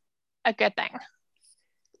this a good thing.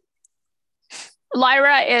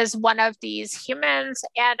 Lyra is one of these humans,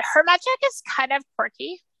 and her magic is kind of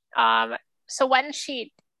quirky. So when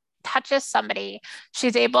she touches somebody,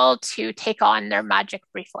 she's able to take on their magic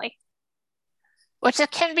briefly, which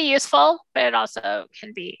it can be useful, but it also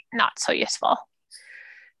can be not so useful.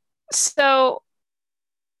 So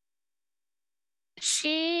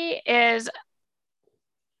she's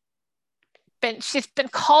been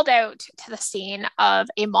called out to the scene of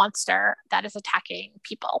a monster that is attacking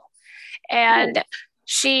people. And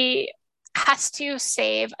she has to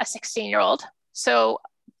save a 16-year-old. So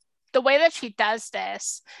the way that she does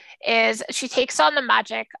this is she takes on the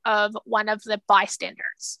magic of one of the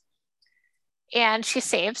bystanders and she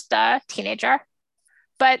saves the teenager.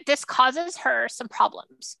 But this causes her some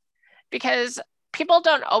problems because people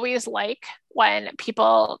don't always like when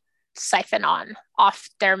people siphon off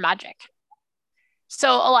their magic. So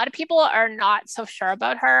a lot of people are not so sure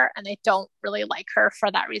about her and they don't really like her for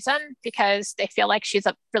that reason because they feel like she's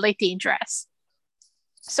really dangerous.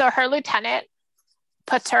 So her lieutenant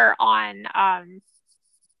puts her on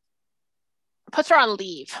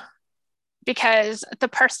leave because the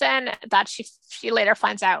person that she later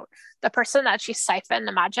finds out, the person that she siphoned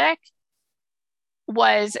the magic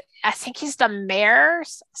was, I think he's the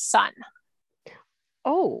mayor's son.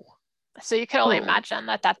 Oh. So you can only imagine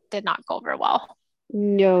that did not go over well.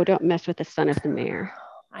 No, don't mess with the son of the mayor.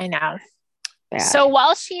 I know. Bad. So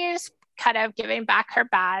while she's kind of giving back her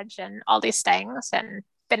badge and all these things and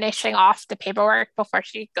finishing off the paperwork before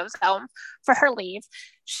she goes home for her leave,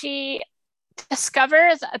 she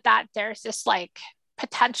discovers that there's this like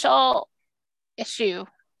potential issue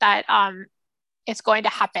that is going to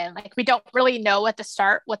happen. Like we don't really know at the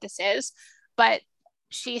start what this is, but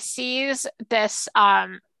she sees this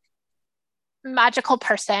magical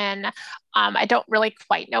person. I don't really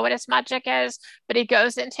quite know what his magic is, but he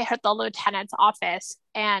goes into the lieutenant's office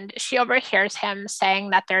and she overhears him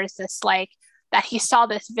saying that there's this like, that he saw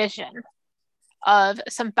this vision of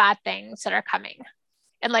some bad things that are coming.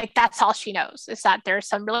 And like, that's all she knows is that there's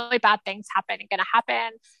some really bad things going to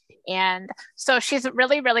happen. And so she's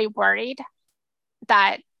really, really worried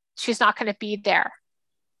that she's not going to be there.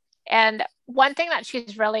 And one thing that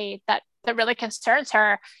that really concerns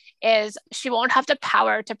her is she won't have the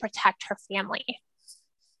power to protect her family.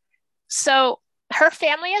 So her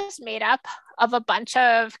family is made up of a bunch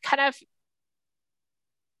of kind of,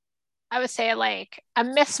 I would say like a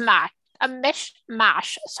mishmash,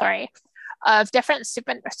 of different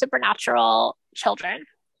supernatural children.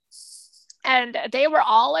 And they were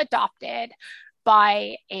all adopted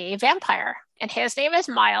by a vampire. And his name is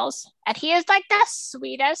Miles. And he is like the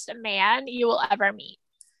sweetest man you will ever meet.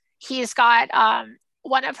 He's got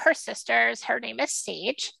one of her sisters, her name is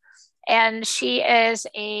Sage. And she is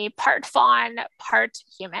a part fawn, part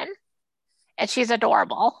human. And she's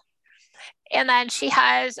adorable. And then she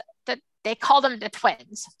has they call them the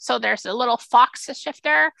twins. So there's a little fox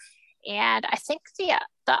shifter. And I think the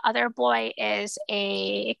other boy is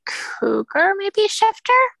a cougar, maybe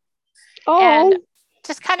shifter. Oh. And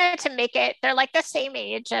just kind of to make it, they're like the same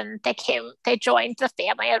age and they joined the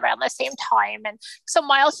family around the same time. And so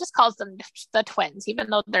Miles just calls them the twins, even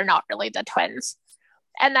though they're not really the twins.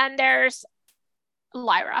 And then there's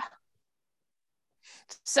Lyra.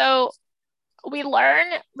 So we learn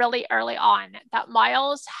really early on that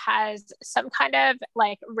Miles has some kind of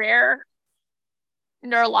like rare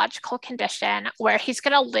neurological condition where he's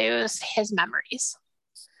going to lose his memories.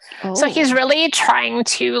 Oh. So he's really trying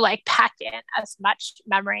to like pack in as much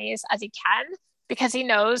memories as he can because he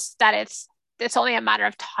knows that it's only a matter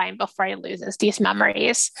of time before he loses these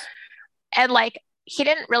memories. And like he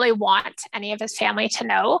didn't really want any of his family to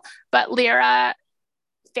know, but Lyra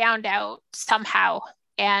found out somehow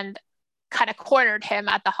and kind of cornered him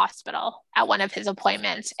at the hospital at one of his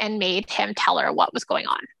appointments and made him tell her what was going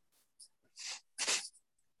on.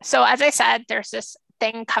 So as I said, there's this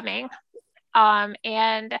thing coming.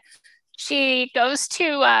 And she goes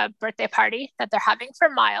to a birthday party that they're having for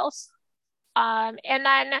Miles. And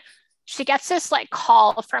then she gets this like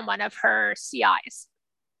call from one of her CIs.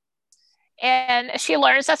 And she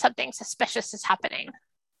learns that something suspicious is happening.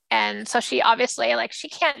 And so she obviously she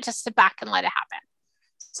can't just sit back and let it happen.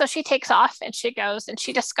 So she takes off and she goes and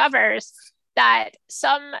she discovers that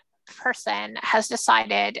some person has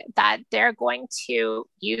decided that they're going to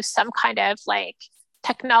use some kind of like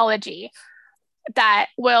technology that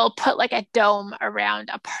will put like a dome around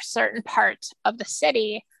a certain part of the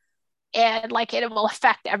city and like it will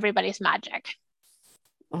affect everybody's magic.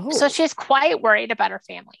 Oh. So she's quite worried about her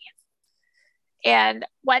family. And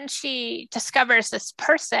when she discovers this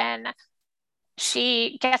person,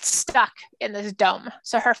 she gets stuck in this dome.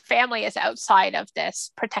 So her family is outside of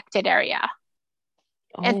this protected area.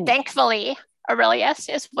 Oh. And thankfully, Aurelius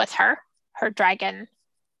is with her dragon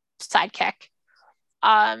sidekick.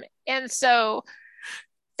 And so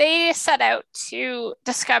they set out to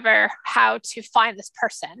discover how to find this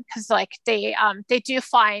person because they do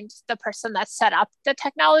find the person that set up the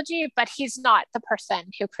technology, but he's not the person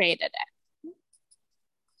who created it.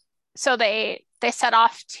 So they set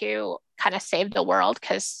off to kind of save the world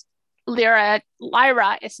because Lyra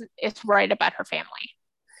is worried about her family,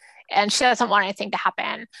 and she doesn't want anything to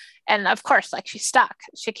happen. And of course, like, she's stuck.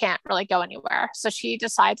 She can't really go anywhere. So she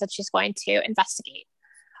decides that she's going to investigate.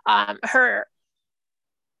 Her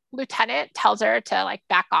lieutenant tells her to like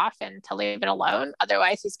back off and to leave it alone.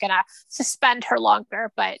 Otherwise, he's going to suspend her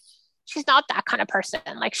longer. But she's not that kind of person.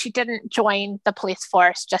 Like, she didn't join the police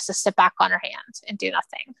force just to sit back on her hands and do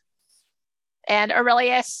nothing. And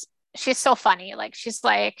Aurelius, she's so funny. Like, she's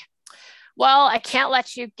like, well, I can't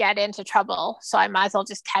let you get into trouble, so I might as well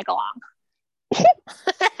just tag along.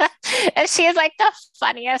 And she is like the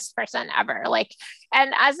funniest person ever. Like,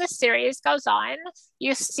 and as the series goes on,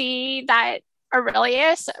 you see that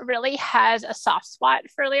Aurelius really has a soft spot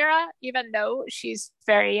for Lyra, even though she's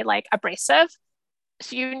very like abrasive.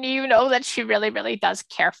 So you know that she really, really does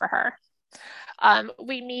care for her.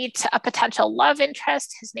 We meet a potential love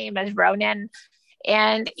interest. His name is Ronan,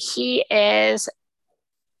 and he is,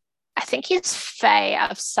 I think he's Fae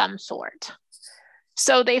of some sort.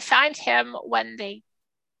 So they find him when they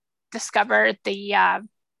discover the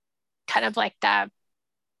kind of like the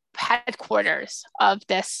headquarters of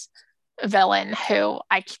this villain who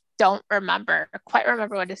I don't quite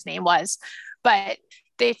remember what his name was, but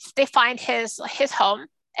they find his home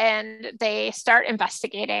and they start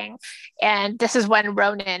investigating, and this is when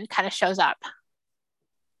Ronan kind of shows up,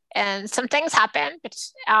 and some things happen,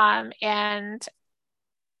 and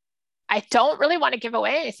I don't really want to give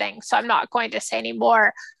away anything, so I'm not going to say any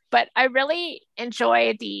more, but I really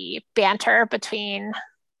enjoy the banter between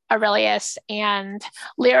Aurelius and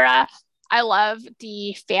Lyra. I love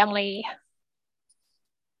the family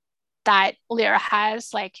that Lyra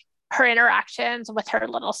has. Like, her interactions with her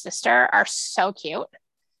little sister are so cute.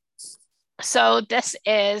 So this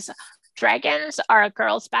is Dragons Are a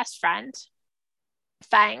Girl's Best Friend,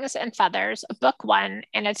 Fangs and Feathers, book 1,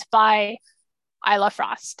 and it's by Isla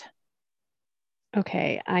Frost.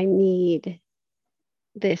 Okay, I need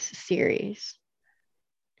this series.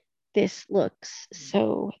 This looks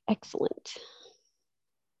so excellent.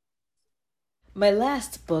 My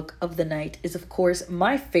last book of the night is, of course,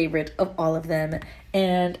 my favorite of all of them,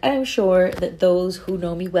 and I'm sure that those who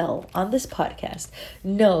know me well on this podcast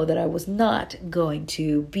know that I was not going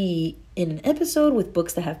to be in an episode with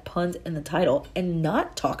books that have puns in the title and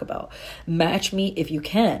not talk about Match Me If You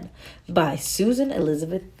Can by Susan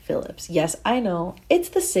Elizabeth Phillips. Yes, I know, it's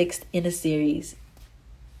the 6th in a series.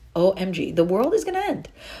 OMG, the world is gonna end.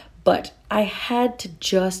 But I had to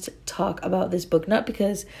just talk about this book, not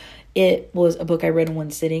because it was a book I read in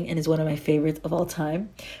one sitting and is one of my favorites of all time,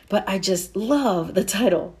 but I just love the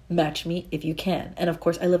title, Match Me If You Can. And of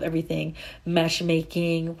course, I love everything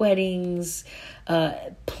matchmaking, weddings,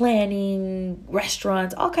 planning,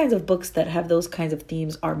 restaurants, all kinds of books that have those kinds of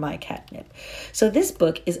themes are my catnip. So this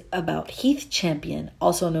book is about Heath Champion,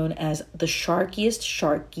 also known as the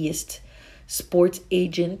sharkiest sports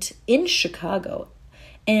agent in Chicago,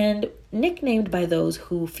 and nicknamed by those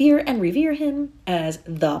who fear and revere him as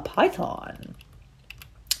the Python.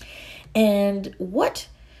 And what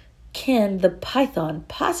can the Python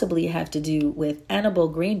possibly have to do with Annabelle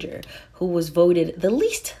Granger, who was voted the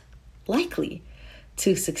least likely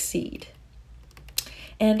to succeed?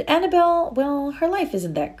 And Annabelle, well, her life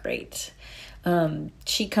isn't that great.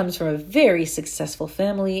 She comes from a very successful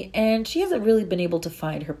family, and she hasn't really been able to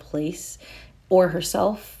find her place or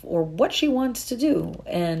herself or what she wants to do.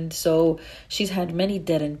 And so she's had many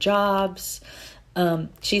dead-end jobs.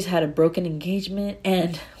 She's had a broken engagement,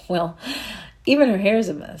 and, well, even her hair is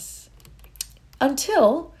a mess.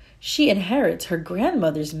 Until she inherits her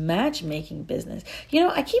grandmother's matchmaking business. You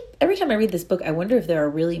know, every time I read this book, I wonder if there are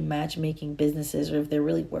really matchmaking businesses or if there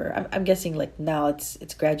really were. I'm guessing like now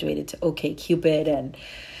it's graduated to OkCupid and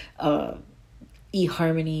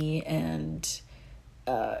eHarmony and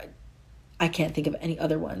I can't think of any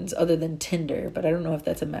other ones other than Tinder, but I don't know if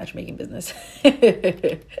that's a matchmaking business.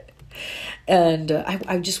 And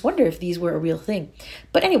I just wonder if these were a real thing.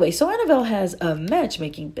 But anyway, so Annabelle has a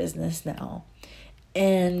matchmaking business now.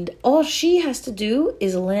 And all she has to do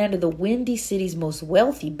is land the Windy City's most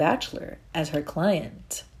wealthy bachelor as her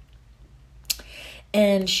client.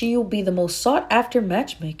 And she will be the most sought after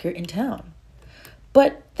matchmaker in town.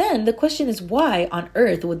 But then the question is, why on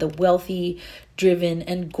earth would the wealthy, driven,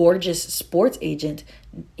 and gorgeous sports agent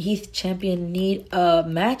Heath Champion need a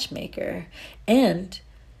matchmaker? And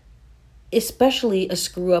especially a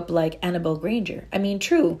screw-up like Annabelle Granger. I mean,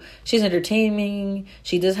 true, she's entertaining,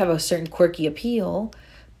 she does have a certain quirky appeal,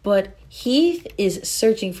 but Heath is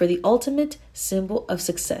searching for the ultimate symbol of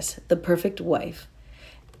success, the perfect wife.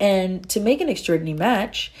 And to make an extraordinary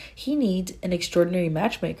match, he needs an extraordinary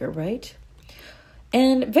matchmaker, right?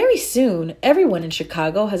 And very soon, everyone in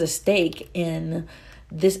Chicago has a stake in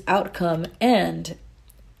this outcome, and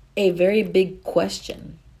a very big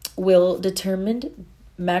question will determine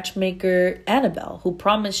matchmaker Annabelle, who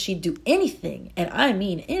promised she'd do anything, and I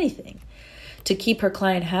mean anything, to keep her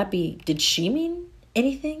client happy. Did she mean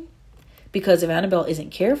anything? Because if Annabelle isn't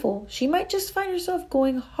careful, she might just find herself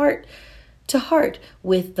going heart to heart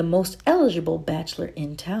with the most eligible bachelor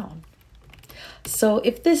in town. So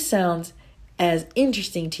if this sounds as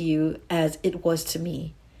interesting to you as it was to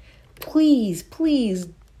me, please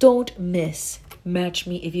don't miss Match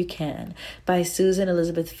Me If You Can by Susan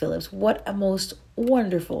Elizabeth Phillips. What a most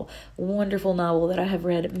wonderful novel that I have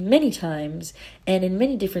read many times and in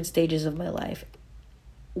many different stages of my life,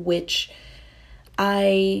 which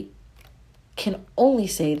I can only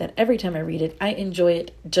say that every time I read it, I enjoy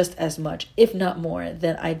it just as much, if not more,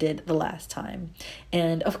 than I did the last time.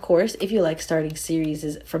 And of course, if you like starting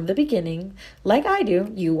series from the beginning, like I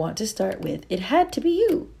do, you want to start with It Had to Be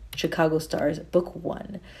You, Chicago Stars, Book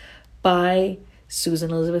 1 by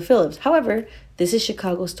Susan Elizabeth Phillips. However, this is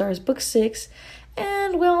Chicago Stars, Book 6,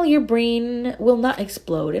 and well, your brain will not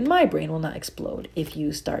explode, and my brain will not explode if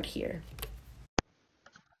you start here.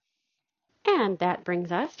 And that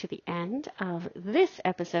brings us to the end of this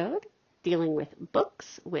episode, dealing with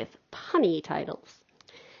books with punny titles.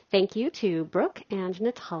 Thank you to Brooke and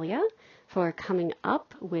Natalia for coming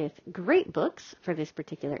up with great books for this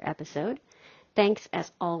particular episode. Thanks,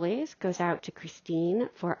 as always, goes out to Christine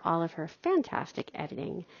for all of her fantastic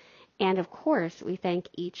editing. And of course, we thank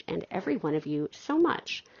each and every one of you so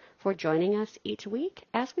much for joining us each week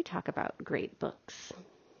as we talk about great books.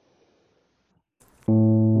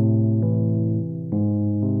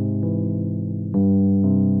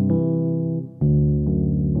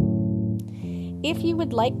 If you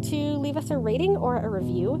would like to leave us a rating or a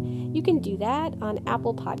review, you can do that on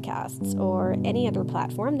Apple Podcasts or any other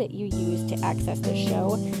platform that you use to access the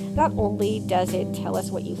show. Not only does it tell us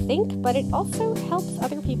what you think, but it also helps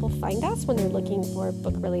other people find us when they're looking for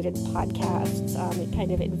book-related podcasts. It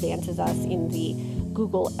kind of advances us in the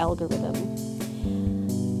Google algorithm.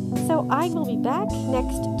 So I will be back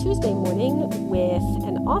next Tuesday morning with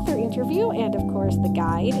an author interview and, of course, the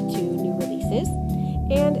guide to new releases.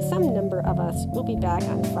 And some number of us will be back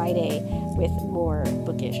on Friday with more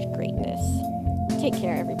bookish greatness. Take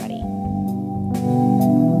care, everybody.